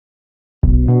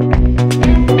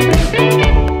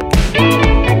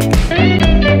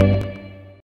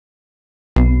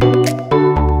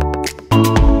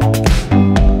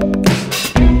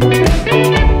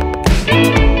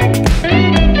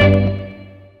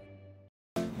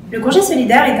Le congé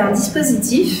solidaire est un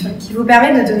dispositif qui vous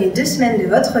permet de donner 2 semaines de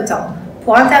votre temps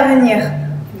pour intervenir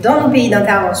dans nos pays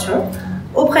d'intervention,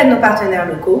 auprès de nos partenaires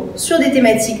locaux, sur des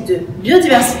thématiques de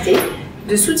biodiversité,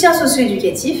 de soutien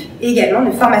socio-éducatif et également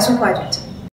de formation pour adultes.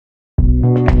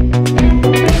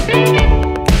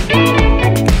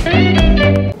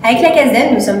 Avec la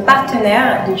CASDEN, nous sommes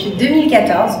partenaires depuis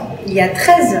 2014. Il y a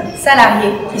 13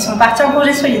 salariés qui sont partis en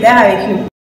congé solidaire avec nous.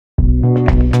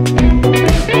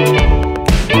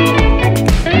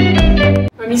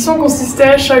 Ma mission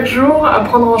consistait chaque jour à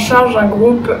prendre en charge un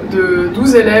groupe de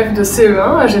 12 élèves de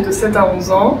CE1 âgés de 7 à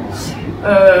 11 ans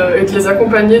et de les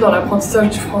accompagner dans l'apprentissage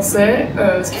du français.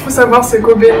 Ce qu'il faut savoir, c'est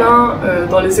qu'au Bénin,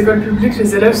 dans les écoles publiques,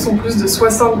 les élèves sont plus de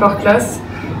 60 par classe.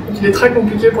 Donc il est très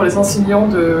compliqué pour les enseignants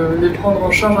de les prendre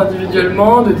en charge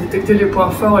individuellement, de détecter les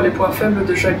points forts et les points faibles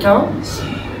de chacun.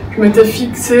 Je m'étais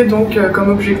fixé donc comme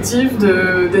objectif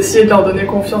d'essayer de leur donner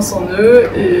confiance en eux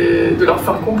et de leur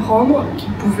faire comprendre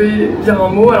qu'ils pouvaient dire un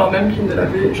mot alors même qu'ils ne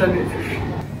l'avaient jamais vu.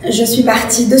 Je suis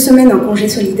partie 2 semaines en congé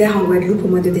solidaire en Guadeloupe au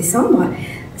mois de décembre.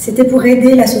 C'était pour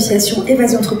aider l'association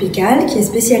Évasion Tropicale qui est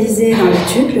spécialisée dans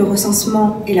l'étude, le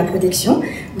recensement et la protection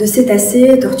de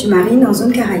cétacés et tortues marines en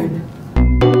zone Caraïbe.